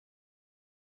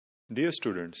Dear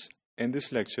students, in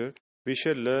this lecture, we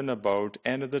shall learn about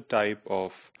another type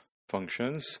of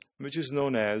functions which is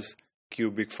known as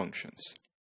cubic functions.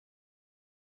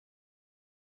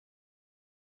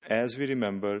 As we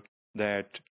remember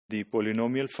that the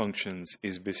polynomial functions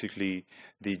is basically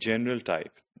the general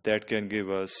type that can give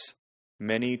us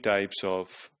many types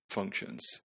of functions.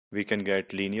 We can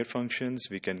get linear functions,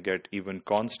 we can get even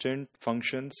constant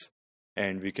functions,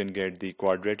 and we can get the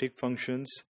quadratic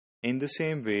functions. In the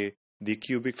same way, the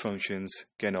cubic functions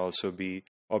can also be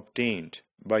obtained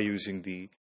by using the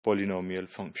polynomial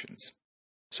functions.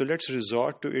 So let's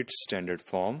resort to its standard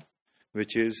form,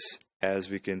 which is, as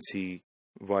we can see,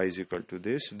 y is equal to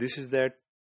this. This is that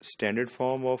standard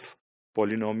form of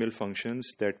polynomial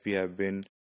functions that we have been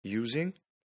using.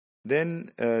 Then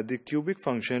the cubic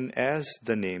function, as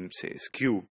the name says,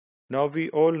 cube. Now we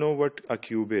all know what a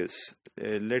cube is.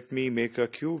 Let me make a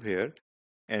cube here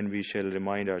and we shall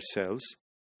remind ourselves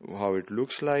how it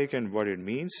looks like and what it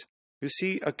means. You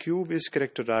see, a cube is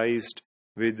characterized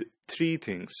with three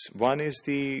things. One is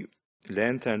the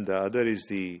length and the other is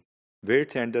the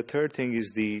width and the third thing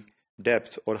is the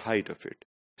depth or height of it.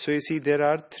 So you see, there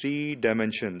are three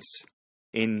dimensions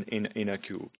in a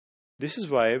cube. This is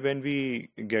why when we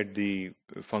get the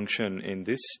function in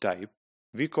this type,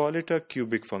 we call it a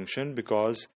cubic function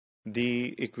because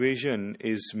the equation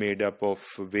is made up of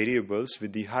variables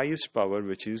with the highest power,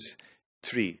 which is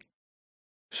 3.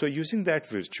 So using that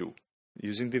virtue,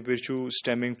 using the virtue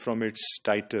stemming from its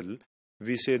title,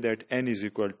 we say that n is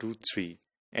equal to 3.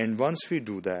 And once we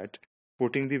do that,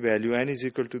 putting the value n is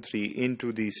equal to 3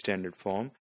 into the standard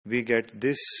form, we get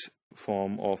this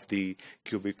form of the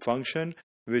cubic function,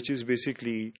 which is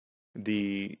basically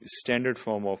the standard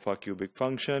form of a cubic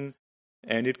function.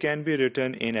 And it can be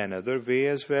written in another way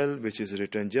as well, which is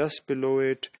written just below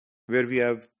it, where we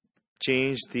have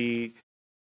changed the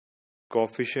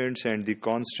coefficients and the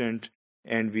constant,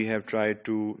 and we have tried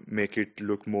to make it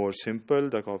look more simple.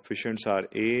 The coefficients are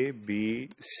a, b,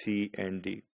 c, and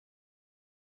d.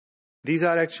 These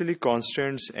are actually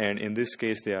constants, and in this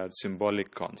case they are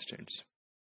symbolic constants.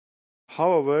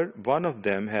 However, one of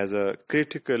them has a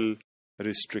critical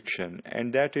restriction,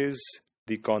 and that is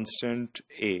the constant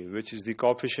a, which is the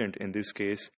coefficient in this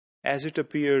case, as it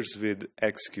appears with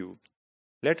x cubed.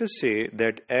 Let us say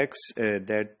that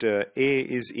a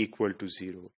is equal to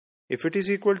 0. If it is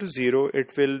equal to 0,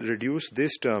 it will reduce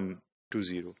this term to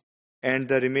 0. And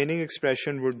the remaining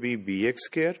expression would be bx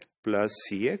squared plus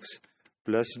cx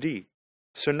plus d.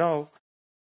 So now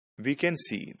we can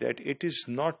see that it is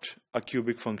not a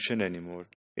cubic function anymore.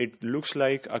 It looks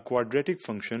like a quadratic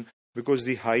function because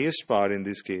the highest power in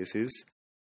this case is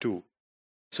 2.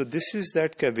 So this is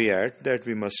that caveat that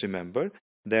we must remember,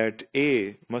 that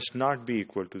a must not be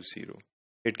equal to 0.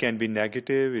 It can be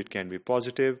negative, it can be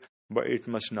positive, but it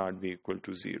must not be equal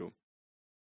to 0.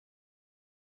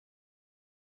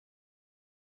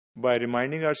 By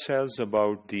reminding ourselves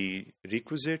about the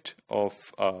requisite of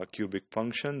a cubic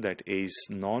function, that a is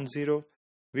non-zero,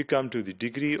 we come to the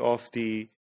degree of the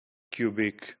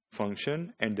cubic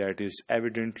function, and that is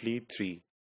evidently 3.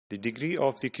 The degree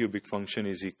of the cubic function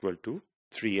is equal to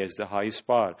 3, as the highest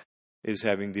power is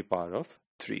having the power of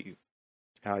 3.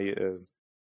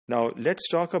 Now let's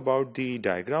talk about the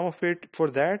diagram of it. For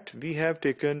that, we have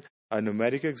taken a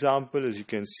numeric example. As you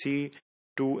can see,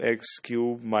 2x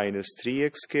cubed minus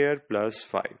 3x squared plus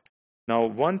 5. Now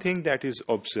one thing that is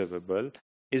observable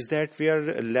is that we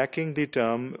are lacking the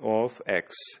term of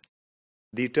x.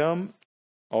 The term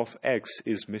of x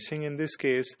is missing in this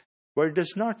case, but it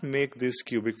does not make this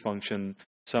cubic function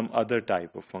some other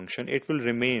type of function. It will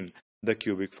remain the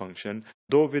cubic function,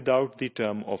 though without the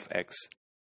term of x.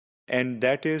 And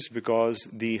that is because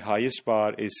the highest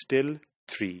power is still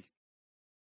 3.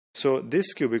 So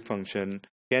this cubic function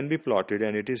can be plotted,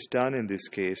 and it is done in this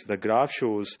case. The graph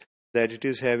shows that it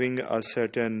is having a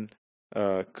certain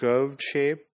curved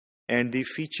shape, and the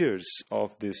features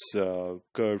of this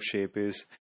curved shape is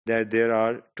that there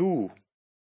are two,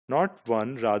 not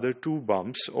one, rather two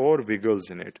bumps or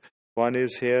wiggles in it. One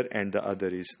is here and the other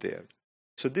is there.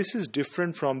 So this is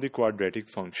different from the quadratic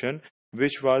function,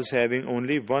 which was having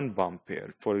only one bump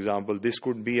here. For example, this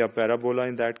could be a parabola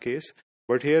in that case,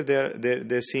 but here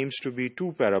there seems to be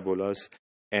two parabolas,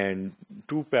 and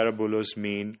two parabolas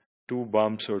mean two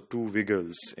bumps or two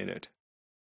wiggles in it.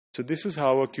 So this is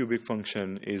how a cubic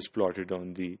function is plotted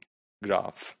on the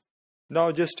graph. Now,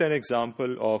 just an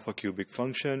example of a cubic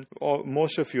function.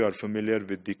 Most of you are familiar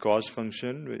with the cost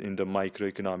function in the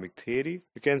microeconomic theory.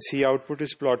 You can see output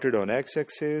is plotted on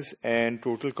x-axis and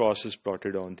total cost is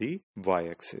plotted on the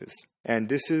y-axis. And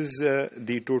this is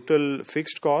the total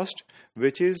fixed cost,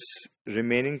 which is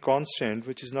remaining constant,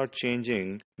 which is not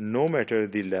changing no matter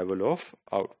the level of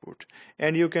output.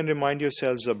 And you can remind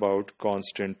yourselves about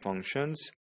constant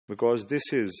functions, because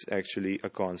this is actually a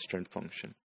constant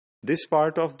function. This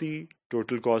part of the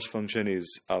total cost function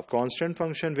is a constant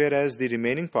function, whereas the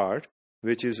remaining part,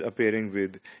 which is appearing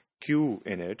with q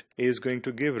in it, is going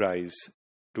to give rise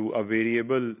to a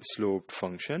variable sloped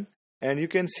function. And you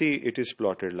can see it is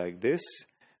plotted like this.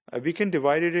 We can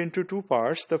divide it into two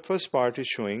parts. The first part is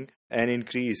showing an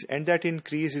increase, and that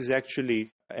increase is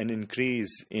actually an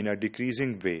increase in a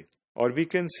decreasing way. Or we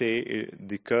can say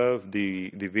the curve,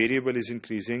 the variable is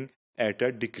increasing at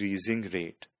a decreasing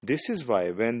rate. This is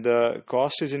why when the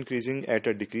cost is increasing at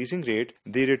a decreasing rate,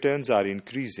 the returns are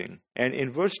increasing. And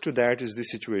inverse to that is the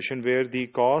situation where the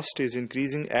cost is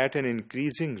increasing at an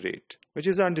increasing rate, which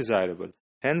is undesirable.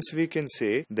 Hence, we can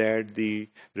say that the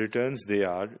returns, they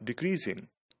are decreasing.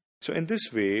 So in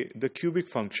this way, the cubic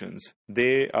functions,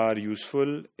 they are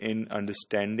useful in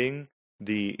understanding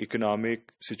the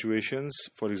economic situations,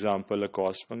 for example, a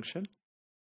cost function.